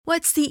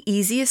What's the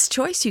easiest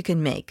choice you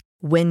can make?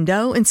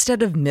 Window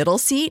instead of middle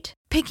seat?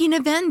 Picking a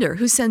vendor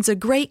who sends a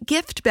great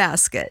gift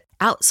basket?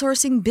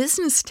 Outsourcing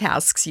business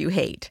tasks you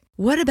hate?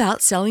 What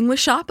about selling with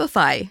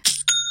Shopify?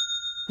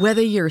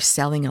 Whether you're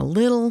selling a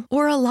little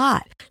or a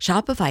lot,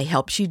 Shopify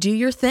helps you do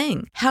your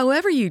thing,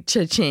 however you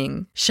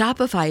cha-ching.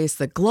 Shopify is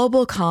the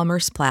global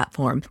commerce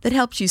platform that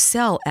helps you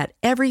sell at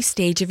every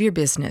stage of your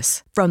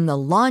business. From the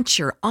launch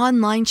your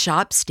online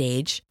shop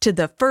stage to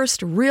the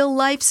first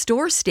real-life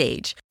store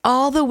stage,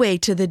 all the way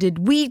to the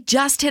did we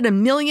just hit a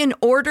million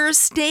orders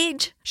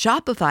stage.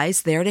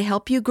 Shopify's there to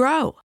help you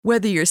grow.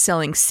 Whether you're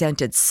selling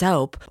scented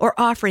soap or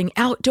offering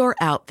outdoor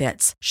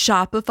outfits,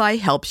 Shopify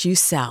helps you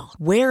sell.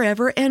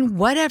 Wherever and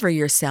whatever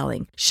you're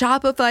selling,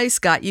 Shopify's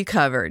got you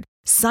covered.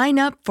 Sign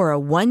up for a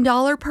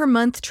 $1 per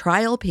month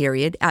trial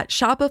period at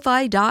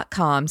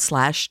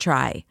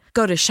shopify.com/try.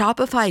 Go to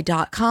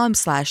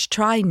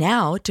shopify.com/try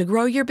now to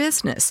grow your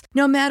business,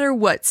 no matter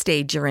what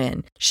stage you're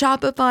in.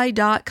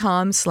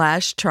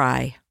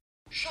 Shopify.com/try.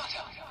 Shut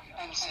up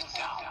and sit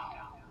down.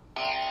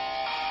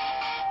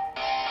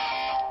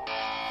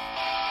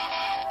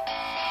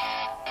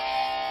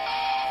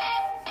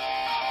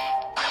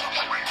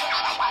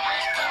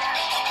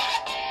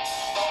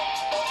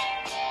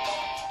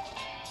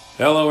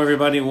 Hello,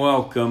 everybody.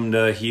 Welcome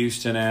to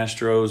Houston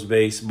Astros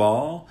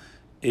Baseball.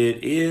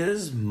 It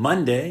is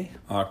Monday,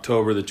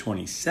 October the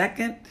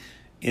 22nd.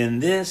 In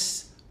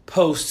this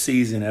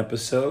postseason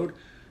episode,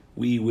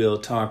 we will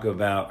talk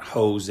about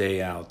Jose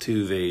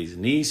Altuve's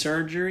knee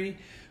surgery.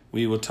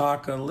 We will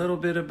talk a little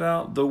bit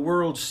about the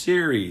World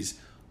Series.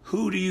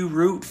 Who do you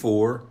root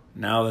for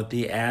now that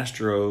the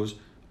Astros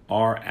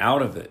are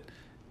out of it?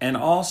 And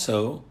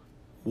also,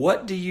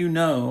 what do you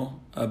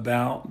know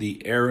about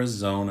the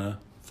Arizona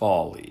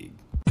Fall League?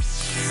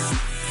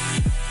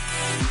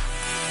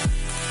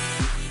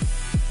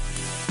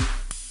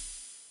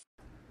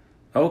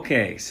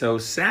 Okay, so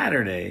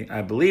Saturday,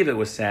 I believe it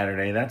was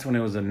Saturday, that's when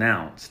it was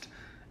announced.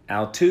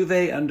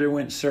 Altuve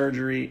underwent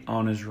surgery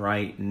on his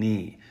right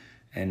knee.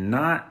 And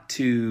not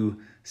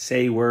to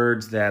say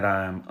words that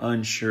I'm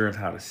unsure of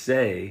how to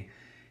say,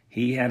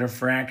 he had a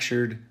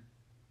fractured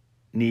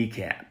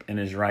kneecap in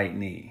his right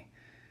knee.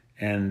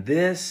 And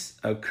this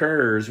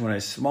occurs when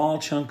a small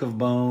chunk of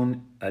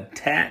bone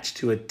attached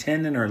to a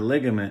tendon or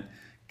ligament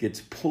gets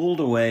pulled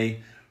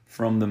away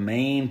from the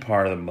main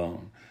part of the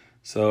bone.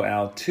 So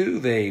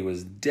Altuve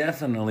was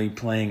definitely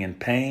playing in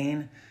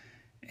pain.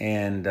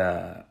 And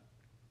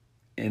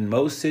in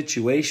most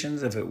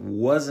situations, if it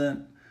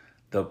wasn't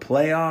the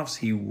playoffs,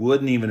 he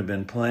wouldn't even have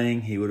been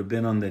playing. He would have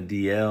been on the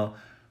DL.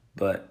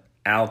 But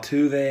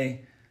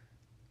Altuve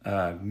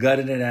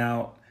gutted it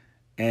out.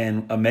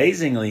 And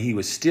amazingly, he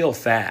was still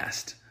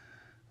fast.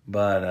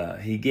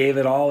 But he gave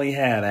it all he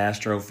had,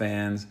 Astro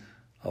fans.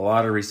 A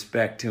lot of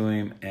respect to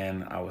him.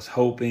 And I was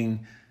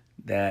hoping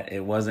that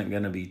it wasn't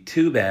going to be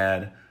too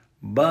bad.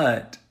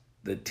 But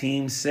the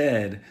team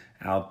said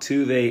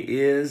Altuve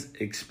is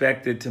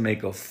expected to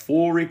make a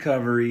full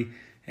recovery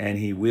and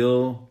he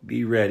will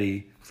be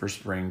ready for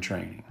spring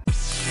training.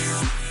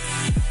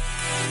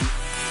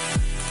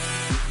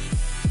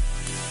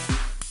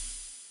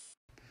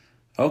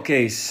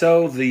 Okay,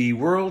 so the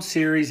World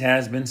Series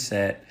has been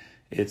set.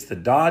 It's the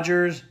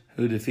Dodgers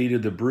who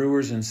defeated the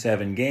Brewers in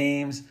 7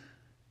 games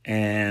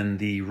and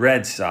the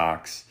Red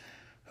Sox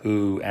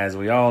who, as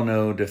we all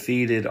know,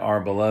 defeated our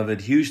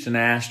beloved Houston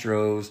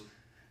Astros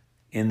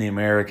in the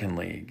American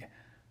League.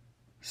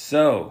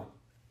 So,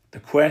 the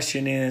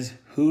question is,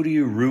 who do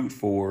you root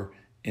for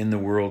in the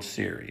World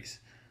Series?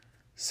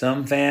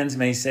 Some fans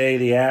may say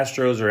the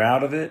Astros are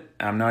out of it.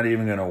 I'm not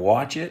even going to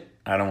watch it.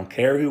 I don't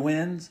care who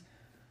wins.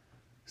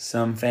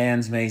 Some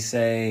fans may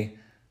say,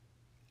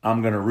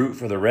 I'm going to root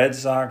for the Red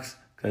Sox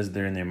because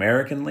they're in the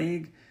American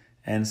League.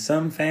 And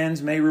some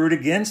fans may root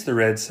against the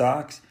Red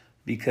Sox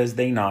because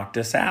they knocked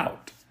us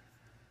out.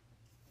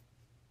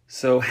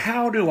 So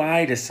how do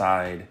I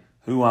decide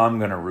who I'm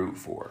going to root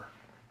for?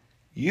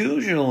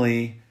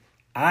 Usually,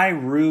 I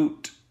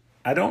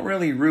don't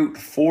really root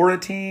for a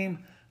team.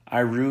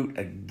 I root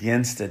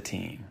against a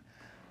team.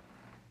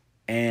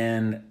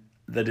 And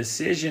the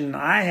decision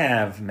I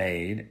have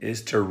made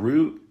is to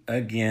root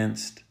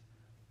against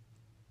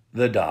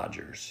the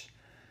Dodgers.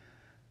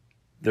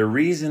 The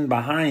reason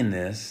behind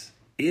this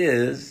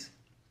is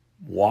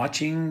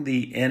watching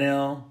the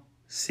NLCS,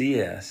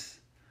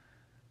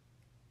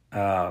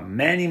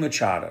 Manny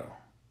Machado.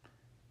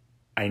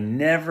 I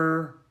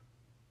never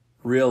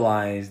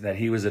realized that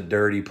he was a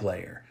dirty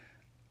player.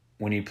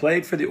 When he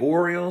played for the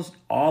Orioles,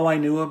 all I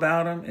knew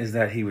about him is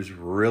that he was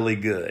really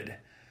good.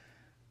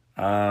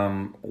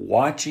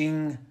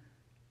 Watching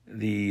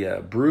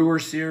the Brewer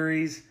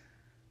series,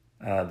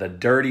 the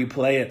dirty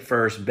play at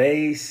first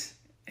base,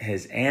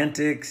 his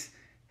antics,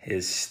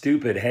 his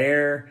stupid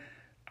hair,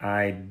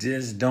 I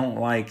just don't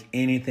like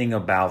anything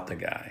about the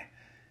guy.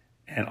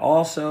 And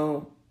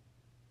also,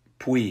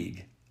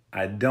 Puig.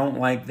 I don't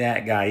like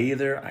that guy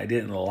either. I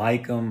didn't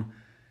like him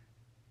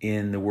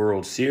in the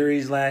World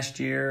Series last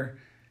year.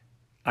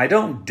 I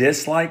don't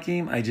dislike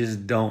him. I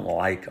just don't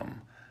like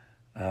him.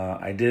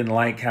 I didn't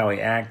like how he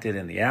acted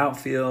in the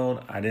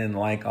outfield. I didn't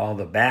like all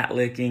the bat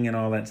licking and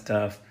all that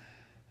stuff.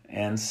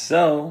 And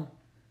so,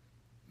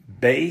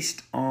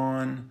 based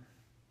on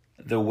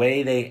the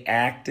way they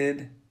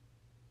acted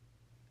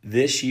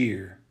this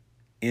year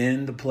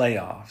in the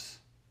playoffs,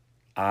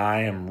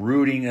 I am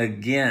rooting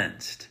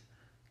against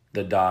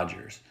the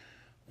Dodgers.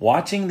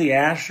 Watching the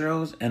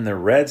Astros and the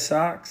Red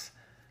Sox,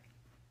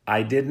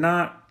 I did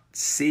not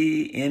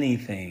see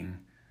anything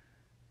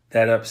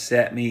that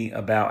upset me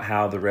about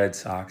how the Red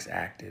Sox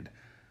acted.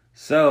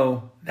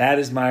 So that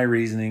is my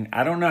reasoning.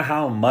 I don't know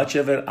how much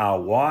of it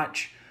I'll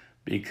watch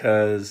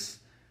because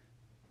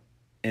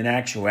in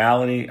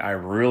actuality, I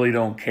really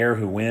don't care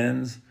who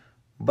wins,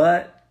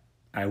 but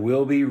I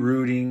will be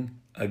rooting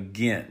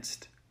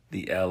against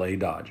the LA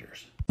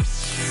Dodgers.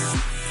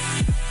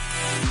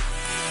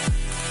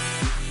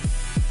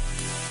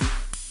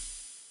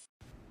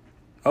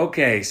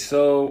 Okay,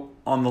 so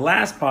on the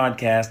last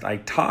podcast, I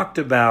talked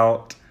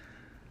about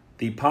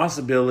the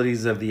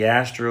possibilities of the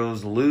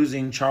Astros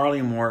losing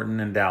Charlie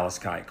Morton and Dallas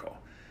Keuchel.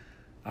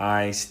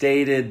 I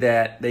stated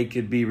that they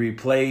could be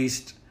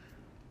replaced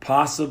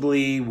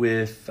possibly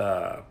with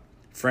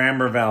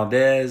Framber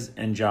Valdez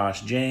and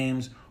Josh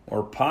James,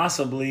 or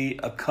possibly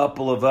a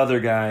couple of other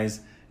guys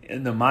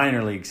in the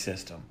minor league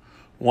system.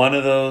 One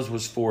of those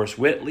was Forrest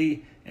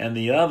Whitley, and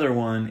the other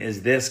one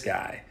is this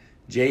guy,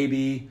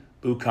 J.B.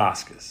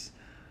 Bukauskas.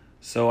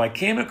 So I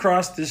came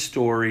across this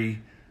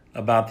story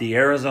about the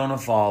Arizona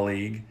Fall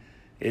League.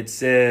 It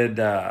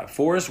said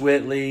Forrest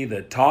Whitley,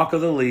 the talk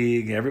of the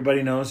league,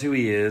 everybody knows who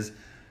he is.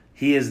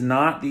 He is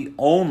not the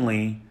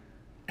only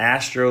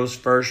Astros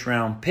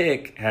first-round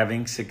pick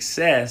having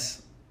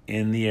success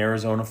in the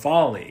Arizona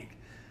Fall League.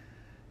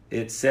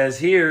 It says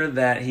here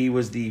that he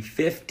was the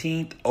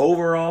 15th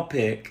overall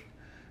pick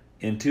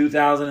in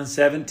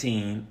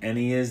 2017, and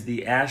he is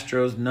the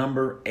Astros'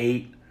 number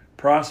 8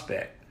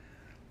 prospect.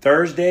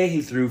 Thursday,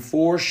 he threw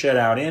 4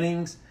 shutout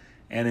innings,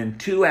 and in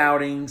 2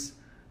 outings,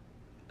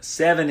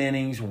 7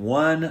 innings,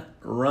 1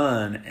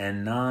 run,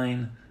 and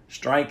 9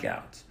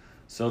 strikeouts.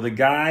 So the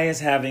guy is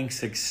having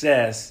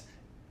success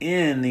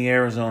in the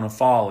Arizona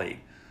Fall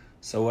League.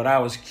 So what I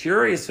was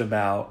curious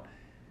about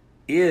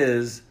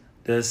is,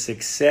 does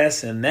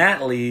success in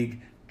that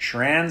league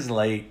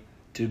translate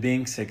to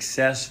being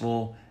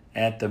successful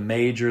at the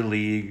major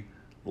league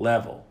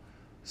level?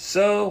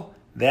 So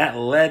that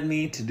led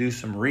me to do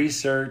some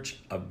research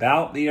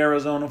about the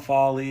Arizona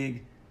Fall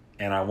League,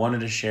 and I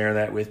wanted to share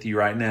that with you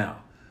right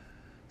now.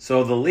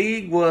 So the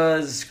league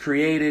was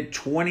created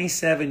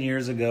 27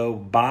 years ago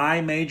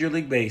by Major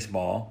League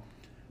Baseball.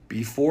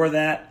 Before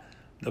that,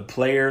 the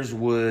players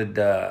would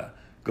go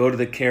to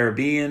the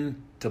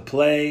Caribbean to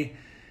play,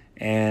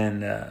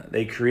 and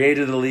they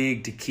created a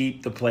league to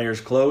keep the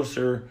players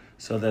closer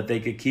so that they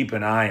could keep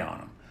an eye on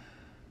them.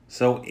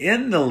 So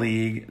in the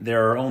league,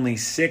 there are only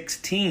 6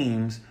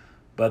 teams,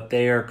 but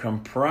they are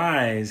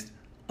comprised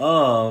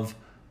of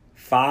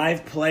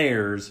 5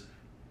 players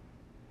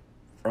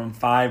from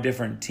 5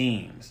 different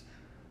teams.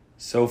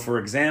 So, for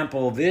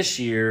example, this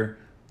year,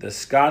 the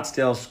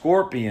Scottsdale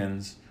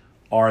Scorpions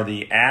are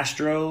the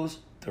Astros,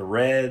 the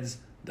Reds,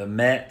 the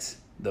Mets,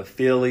 the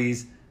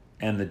Phillies,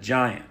 and the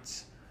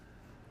Giants.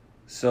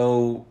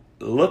 So,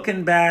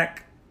 looking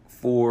back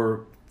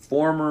for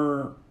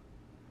former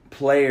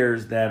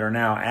players that are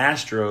now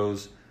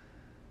Astros,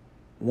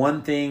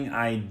 one thing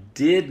I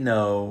did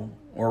know,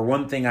 or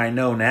one thing I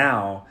know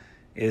now,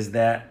 is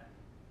that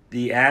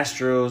the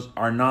Astros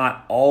are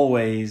not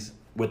always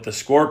with the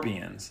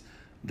Scorpions.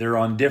 They're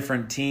on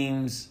different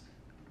teams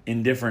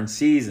in different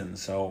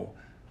seasons. So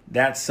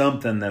that's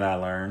something that I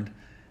learned.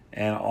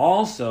 And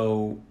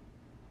also,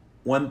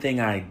 one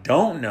thing I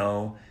don't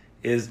know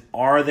is,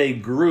 are they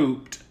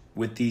grouped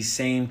with these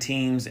same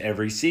teams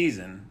every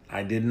season?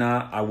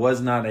 I was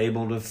not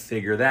able to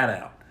figure that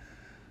out.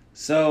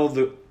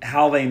 So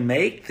how they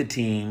make the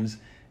teams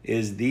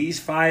is these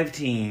 5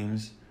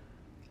 teams,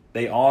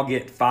 they all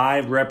get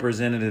 5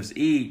 representatives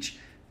each,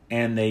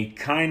 and they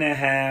kind of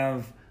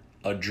have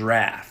a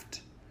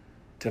draft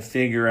to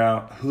figure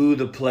out who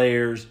the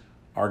players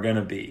are going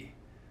to be.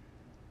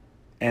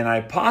 And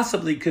I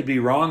possibly could be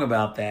wrong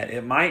about that.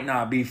 It might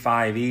not be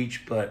 5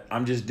 each, but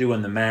I'm just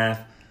doing the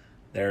math.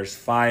 There's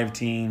 5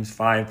 teams,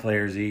 5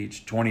 players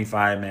each,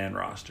 25-man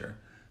roster.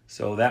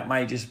 So that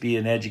might just be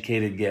an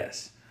educated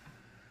guess.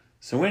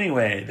 So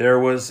anyway, there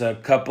was a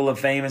couple of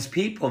famous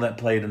people that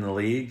played in the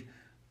league,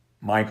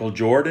 Michael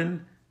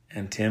Jordan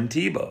and Tim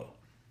Tebow.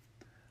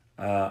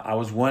 I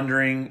was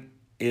wondering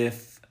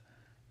if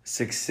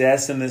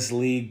success in this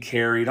league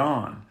carried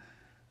on.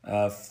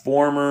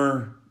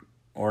 Former,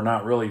 or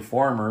not really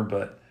former,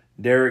 but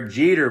Derek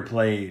Jeter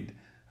played.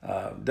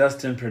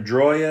 Dustin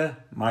Pedroia,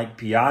 Mike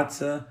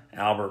Piazza,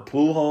 Albert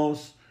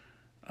Pujols,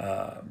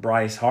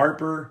 Bryce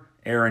Harper,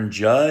 Aaron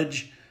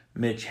Judge,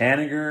 Mitch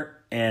Haniger,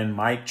 and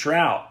Mike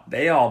Trout.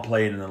 They all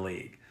played in the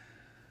league.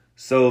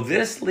 So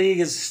this league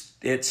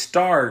it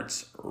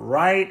starts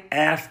right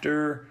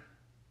after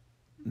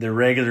the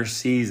regular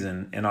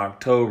season in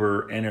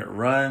October, and it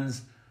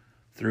runs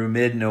through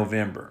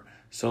mid-November.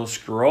 So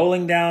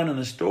scrolling down in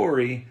the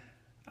story,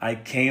 I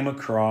came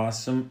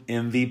across some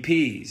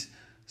MVPs.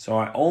 So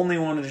I only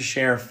wanted to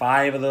share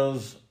 5 of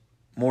those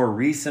more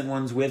recent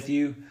ones with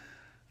you.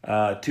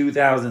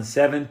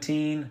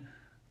 2017,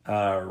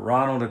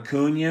 Ronald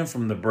Acuna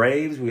from the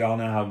Braves. We all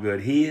know how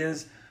good he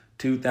is.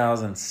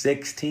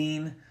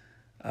 2016,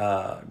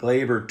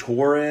 Gleyber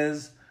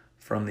Torres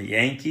from the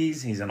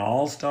Yankees. He's an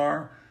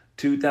all-star.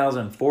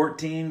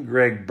 2014,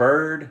 Greg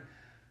Bird.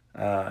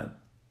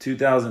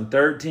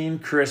 2013,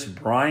 Chris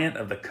Bryant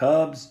of the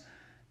Cubs.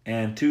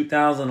 And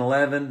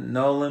 2011,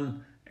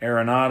 Nolan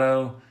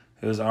Arenado,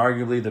 who is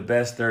arguably the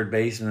best third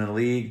baseman in the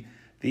league.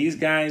 These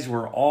guys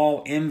were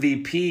all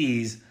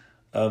MVPs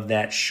of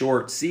that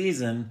short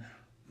season,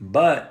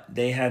 but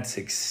they had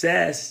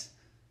success,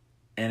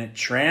 and it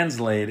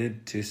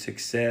translated to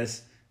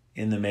success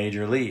in the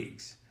major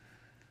leagues.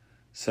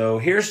 So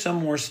here's some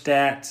more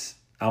stats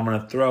I'm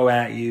going to throw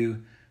at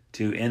you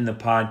to end the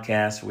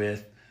podcast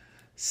with.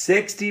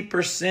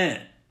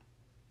 60%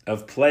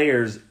 of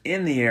players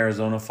in the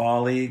Arizona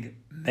Fall League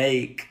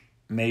make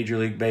Major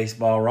League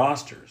Baseball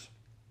rosters.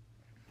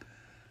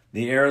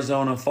 The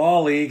Arizona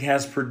Fall League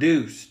has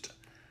produced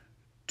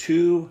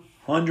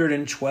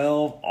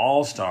 212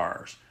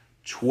 All-Stars,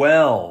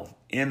 12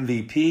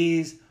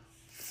 MVPs,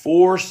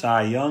 4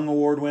 Cy Young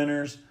Award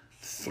winners,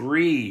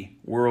 3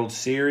 World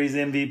Series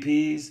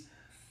MVPs,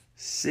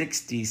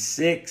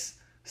 66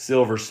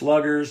 Silver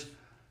Sluggers,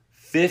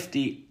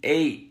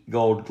 58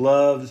 Gold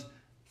Gloves,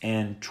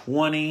 and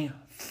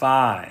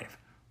 25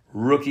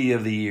 Rookie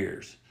of the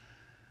Years.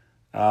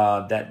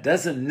 That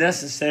doesn't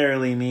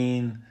necessarily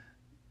mean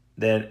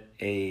that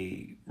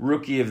a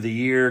Rookie of the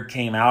Year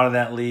came out of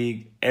that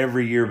league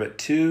every year but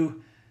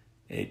 2.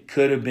 It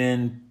could have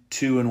been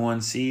 2 in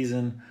one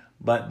season,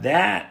 but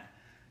that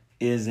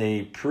is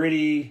a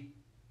pretty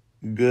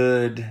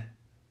good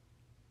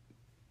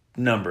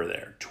number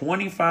there.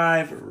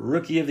 25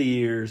 Rookie of the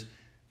Years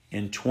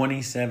in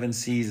 27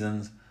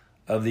 seasons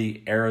of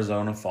the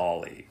Arizona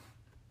Fall League.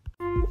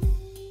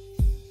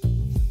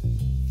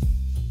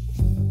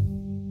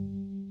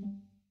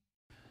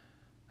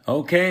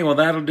 Okay, well,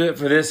 that'll do it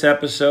for this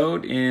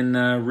episode. In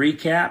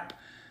recap,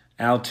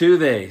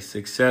 Altuve,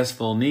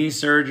 successful knee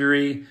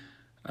surgery.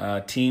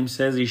 Team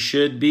says he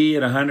should be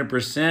at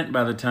 100%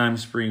 by the time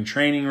spring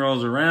training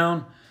rolls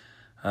around.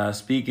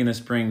 Speaking of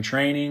spring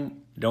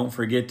training, don't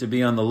forget to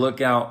be on the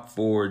lookout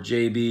for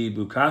JB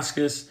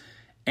Bukauskas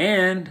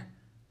and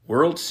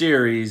World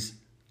Series.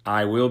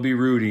 I will be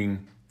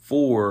rooting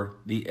for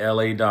the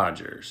LA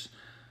Dodgers.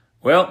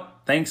 Well,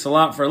 thanks a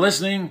lot for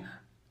listening.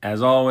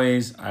 As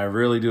always, I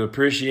really do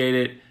appreciate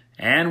it.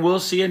 And we'll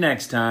see you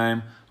next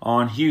time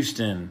on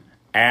Houston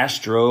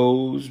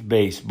Astros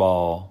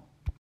Baseball.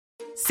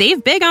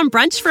 Save big on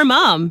brunch for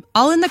mom,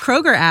 all in the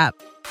Kroger app.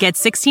 Get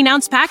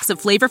 16-ounce packs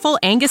of flavorful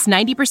Angus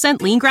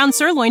 90% lean ground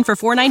sirloin for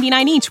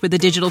 $4.99 each with a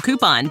digital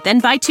coupon. Then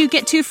buy 2,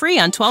 get 2 free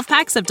on 12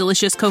 packs of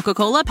delicious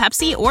Coca-Cola,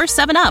 Pepsi, or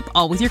 7-Up,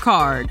 all with your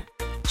card.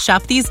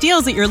 Shop these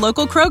deals at your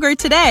local Kroger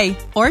today,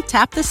 or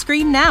tap the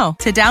screen now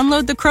to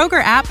download the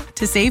Kroger app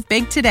to save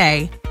big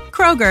today.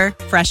 Kroger,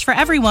 fresh for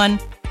everyone.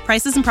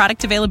 Prices and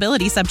product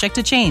availability subject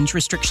to change.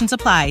 Restrictions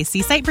apply.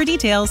 See site for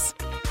details.